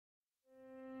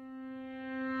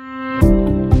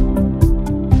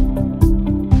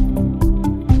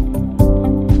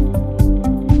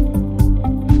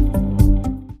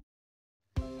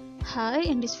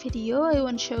this video, I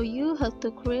want to show you how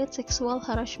to create sexual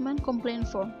harassment complaint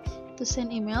form to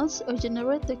send emails or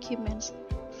generate documents.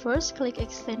 First, click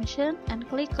Extension and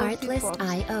click Copy Forms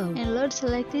and load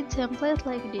selected template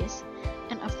like this.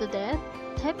 And after that,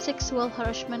 type sexual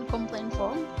harassment complaint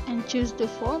form and choose the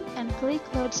form and click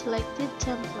Load selected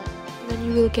template. Then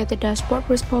you will get the dashboard,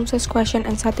 responses, question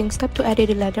and setting step to edit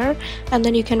the letter, and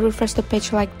then you can refresh the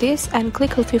page like this and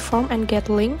click Copy Form and get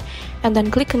link, and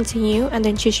then click Continue and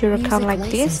then choose your account like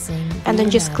this, and then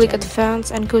just click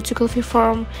Advance and go to Copy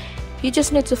Form. You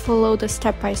just need to follow the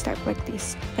step by step like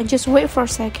this and just wait for a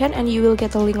second and you will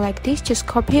get a link like this. Just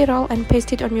copy it all and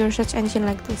paste it on your search engine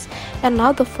like this, and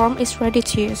now the form is ready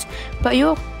to use. But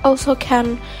you also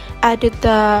can edit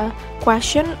the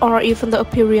question or even the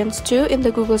appearance too in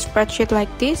the Google spreadsheet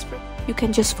like this. You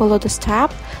can just follow the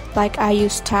step, like I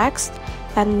use text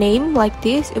and name like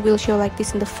this, it will show like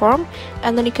this in the form.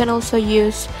 And then you can also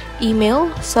use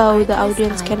email, so the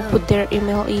audience can put their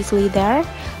email easily there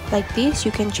like this.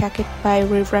 You can check it by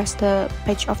refresh the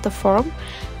page of the form.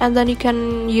 And then you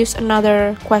can use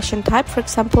another question type, for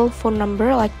example phone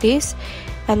number like this,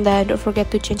 and then don't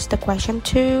forget to change the question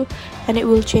too, and it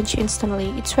will change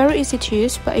instantly. It's very easy to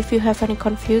use, but if you have any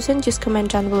confusion, just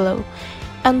comment down below.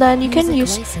 And then you can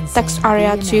use text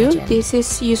area too. This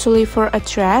is usually for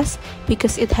address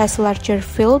because it has a larger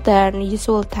field than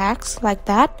usual text like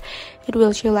that. It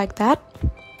will show like that.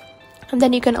 And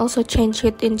then you can also change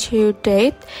it into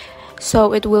date,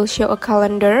 so it will show a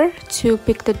calendar to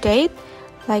pick the date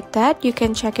like that. You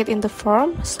can check it in the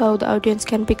form, so the audience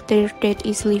can pick their date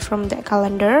easily from the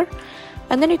calendar.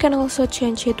 And then you can also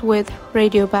change it with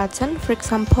radio button, for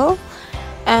example.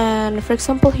 And for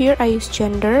example here I use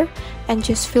gender and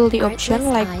just fill the option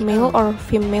like male or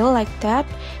female like that,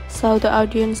 so the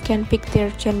audience can pick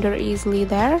their gender easily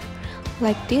there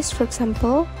like this, for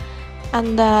example.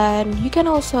 And then you can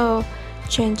also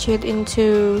change it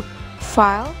into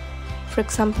file, for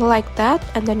example like that,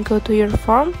 and then go to your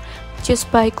form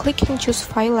just by clicking choose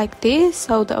file like this,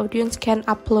 so the audience can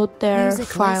upload their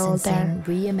file there.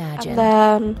 And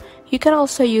then you can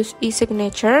also use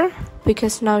e-signature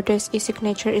because nowadays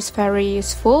e-signature is very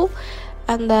useful.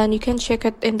 And then you can check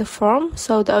it in the form,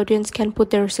 so the audience can put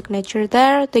their signature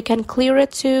there, they can clear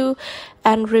it too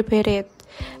and repeat it.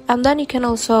 And then you can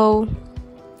also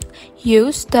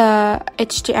use the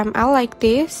HTML like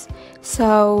this.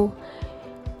 So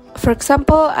for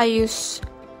example I use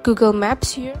Google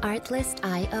Maps here,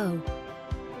 Artlist.io,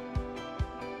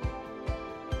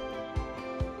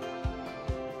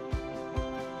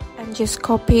 and just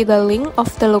copy the link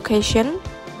of the location.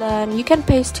 Then you can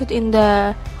paste it in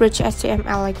the rich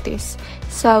HTML like this,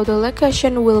 so the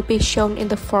location will be shown in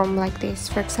the form like this.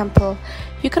 For example,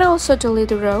 you can also delete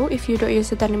the row if you don't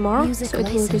use it anymore, so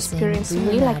it will disappear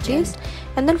instantly like this.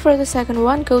 And then for the second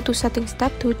one, go to settings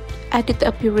tab to edit the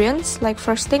appearance. Like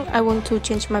first thing, I want to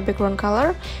change my background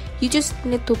color. You just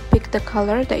need to pick the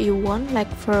color that you want,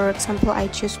 like for example I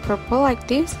choose purple like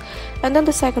this. And then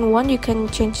the second one, you can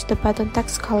change the button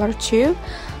text color too,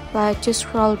 like just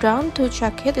scroll down to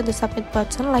check it in the submit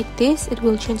button like this, it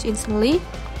will change instantly.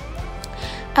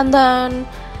 And then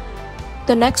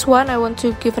the next one, I want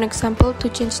to give an example to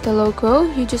change the logo.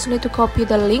 You just need to copy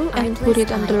the link and put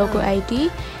it on the logo ID,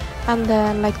 and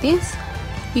then like this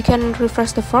you can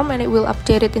refresh the form and it will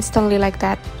update it instantly like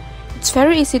that. It's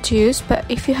very easy to use, but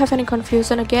if you have any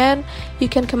confusion again, you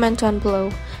can comment down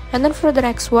below. And then for the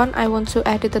next one, I want to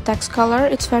edit the text color.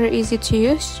 It's very easy to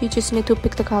use, you just need to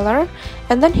pick the color,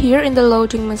 and then here in the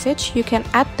loading message you can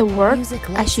add the word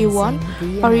as you want,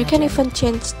 or you can even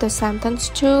change the sentence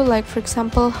too, like for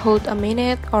example hold a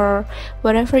minute or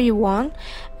whatever you want.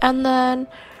 And then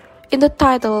in the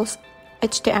titles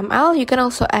HTML, you can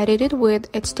also edit it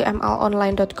with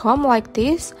htmlonline.com like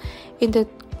this in the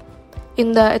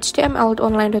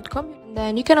htmlonline.com.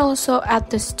 Then you can also add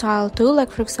the style too, like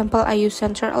for example I use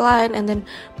center align and then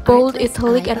bold,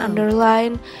 italic and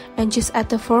underline, and just add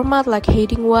the format like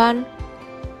heading 1.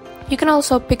 You can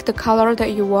also pick the color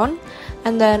that you want,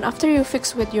 and then after you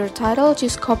fix with your title,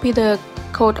 just copy the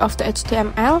code of the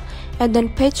HTML and then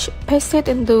paste it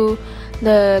into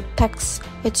the text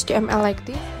HTML like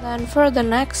this. Then for the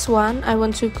next one, I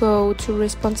want to go to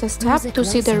responses tab to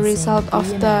see the result of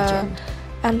the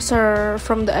answer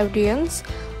from the audience.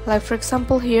 Like for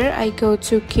example here I go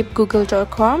to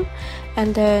keepgoogle.com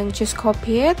and then just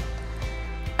copy it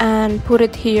and put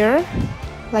it here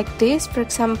like this, for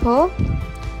example.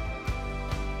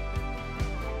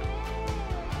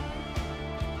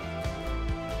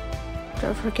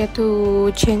 Don't forget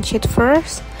to change it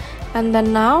first. And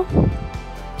then now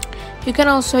you can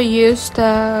also use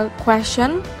the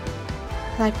question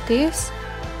like this,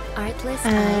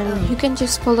 And you can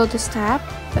just follow the step,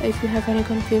 but if you have any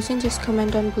confusion, just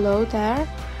comment down below there,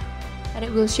 and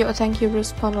it will show a thank you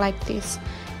response like this.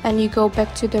 And you go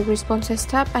back to the responses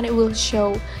tab and it will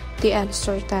show the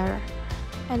answer there.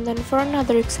 And then for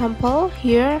another example,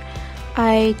 here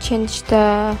I changed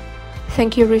the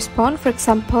thank you response. For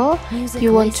example,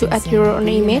 you want to add your own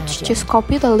image, just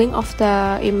copy the link of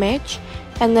the image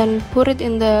and then put it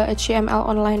in the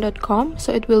htmlonline.com,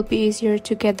 so it will be easier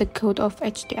to get the code of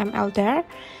HTML there.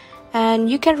 And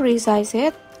you can resize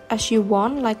it as you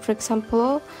want, like for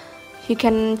example, you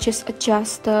can just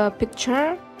adjust the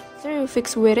picture. So you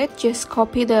fix with it, just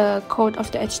copy the code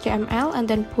of the HTML and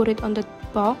then put it on the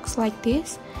box like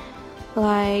this.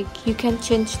 Like you can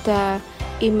change the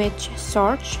image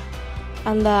search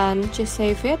and then just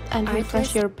save it and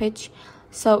refresh your page,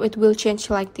 so it will change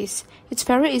like this. It's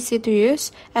very easy to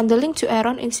use, and the link to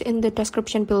Aaron is in the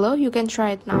description below. You can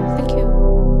try it now. Thank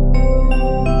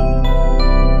you.